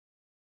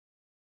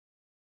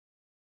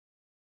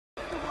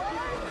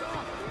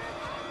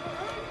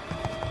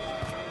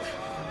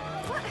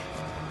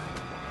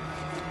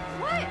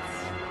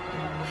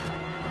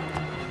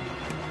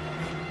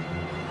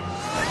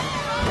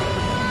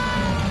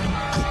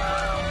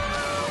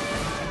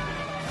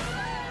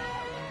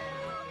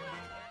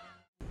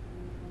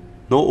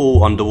Not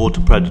all underwater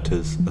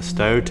predators are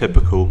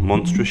stereotypical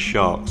monstrous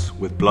sharks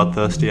with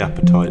bloodthirsty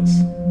appetites.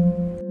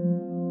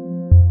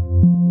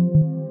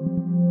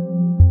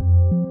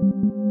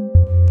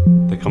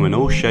 They come in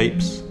all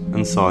shapes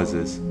and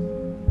sizes.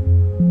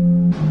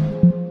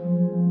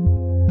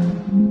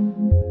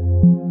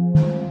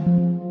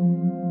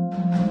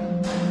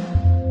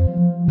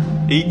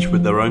 Each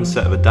with their own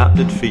set of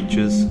adapted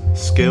features,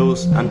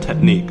 skills and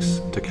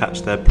techniques to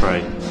catch their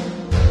prey.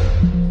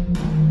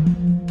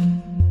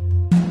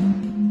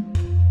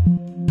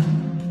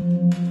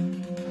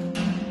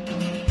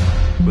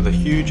 With a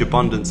huge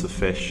abundance of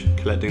fish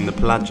collecting the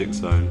pelagic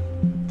zone,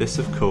 this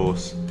of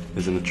course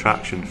is an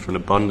attraction for an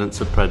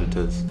abundance of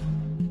predators.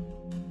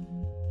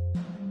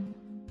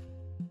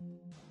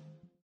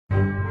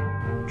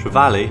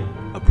 Trevally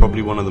are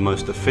probably one of the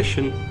most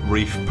efficient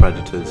reef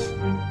predators.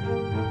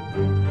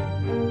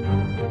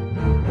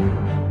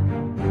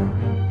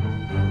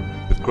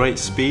 With great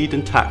speed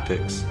and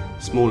tactics,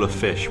 smaller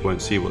fish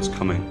won't see what's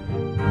coming.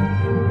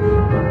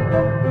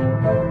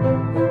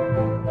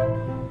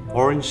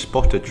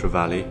 Orange-spotted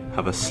trevally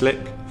have a slick,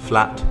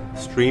 flat,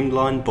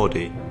 streamlined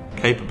body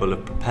capable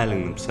of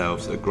propelling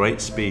themselves at great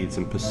speeds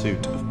in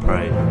pursuit of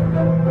prey.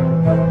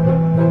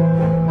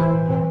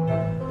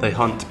 They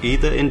hunt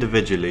either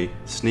individually,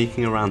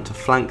 sneaking around to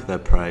flank their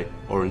prey,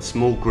 or in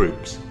small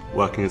groups,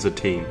 working as a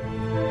team.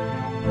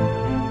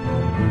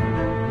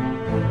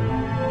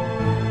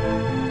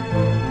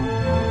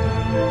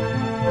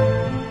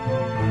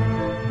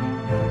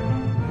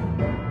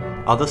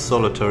 Other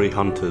solitary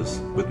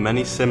hunters, with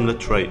many similar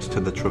traits to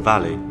the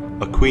trevally,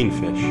 are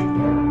queenfish.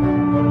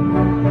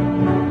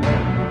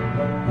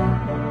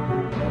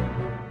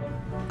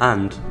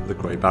 And the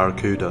grey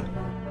barracuda,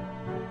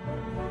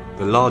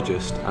 the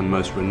largest and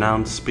most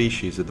renowned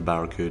species of the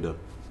barracuda.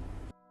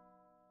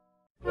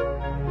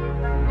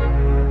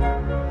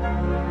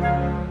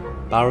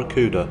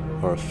 Barracuda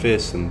are a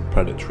fearsome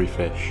predatory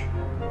fish,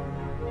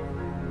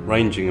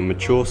 ranging in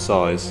mature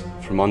size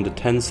from under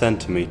 10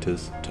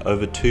 centimetres to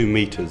over 2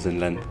 metres in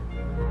length.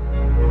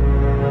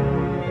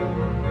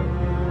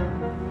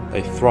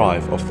 They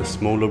thrive off the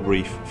smaller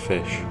reef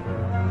fish.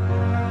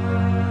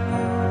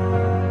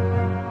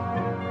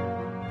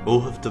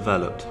 All have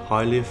developed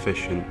highly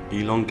efficient,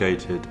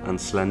 elongated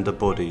and slender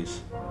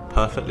bodies,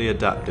 perfectly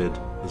adapted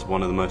as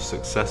one of the most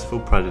successful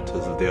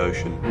predators of the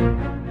ocean.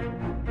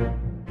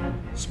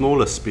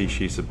 Smaller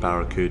species of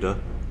barracuda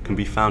can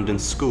be found in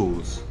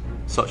schools,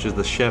 such as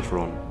the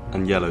chevron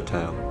and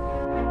yellowtail.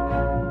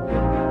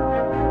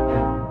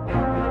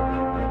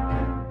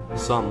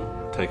 Some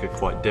take a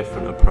quite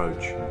different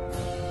approach,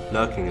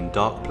 lurking in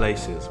dark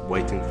places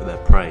waiting for their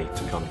prey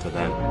to come to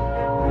them.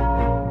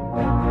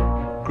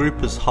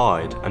 Groupers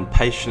hide and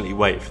patiently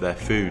wait for their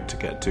food to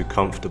get too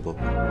comfortable.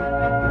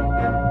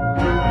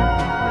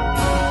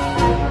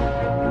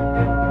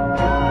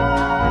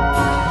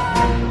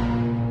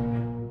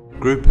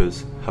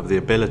 Groupers have the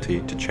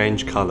ability to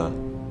change colour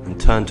and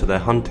turn to their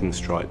hunting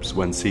stripes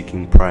when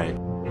seeking prey.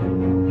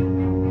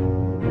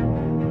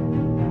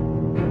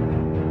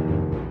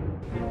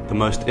 The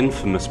most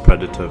infamous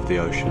predator of the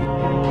ocean,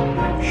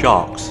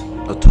 sharks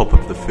are top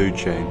of the food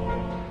chain,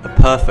 a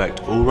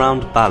perfect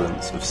all-round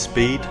balance of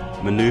speed,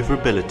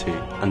 manoeuvrability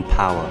and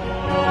power.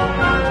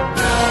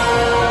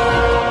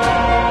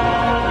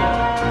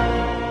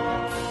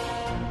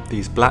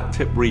 These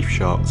black-tip reef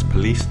sharks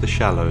police the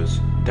shallows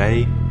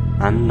day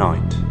and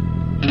night.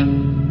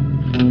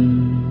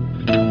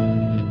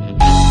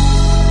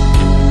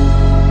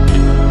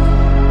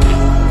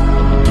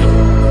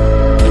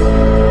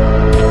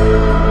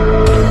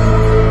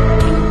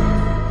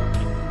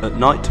 At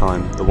night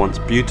time, the once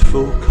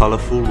beautiful,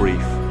 colourful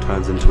reef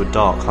turns into a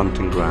dark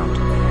hunting ground.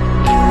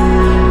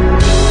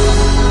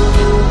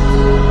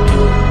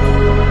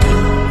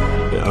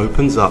 It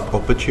opens up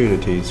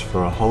opportunities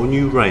for a whole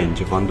new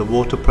range of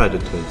underwater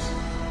predators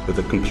with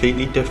a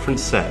completely different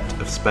set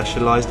of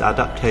specialised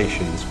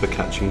adaptations for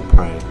catching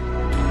prey.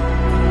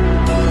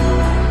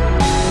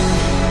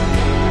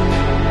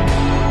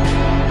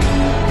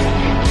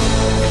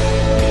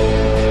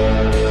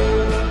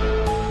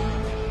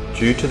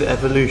 Due to the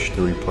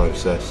evolutionary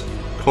process,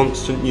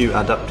 constant new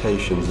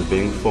adaptations are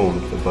being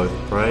formed for both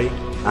prey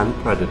and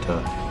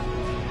predator.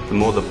 The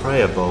more the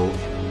prey evolve,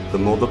 the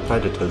more the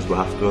predators will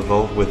have to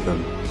evolve with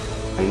them,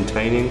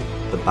 maintaining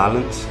the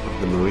balance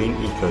of the marine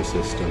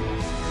ecosystem.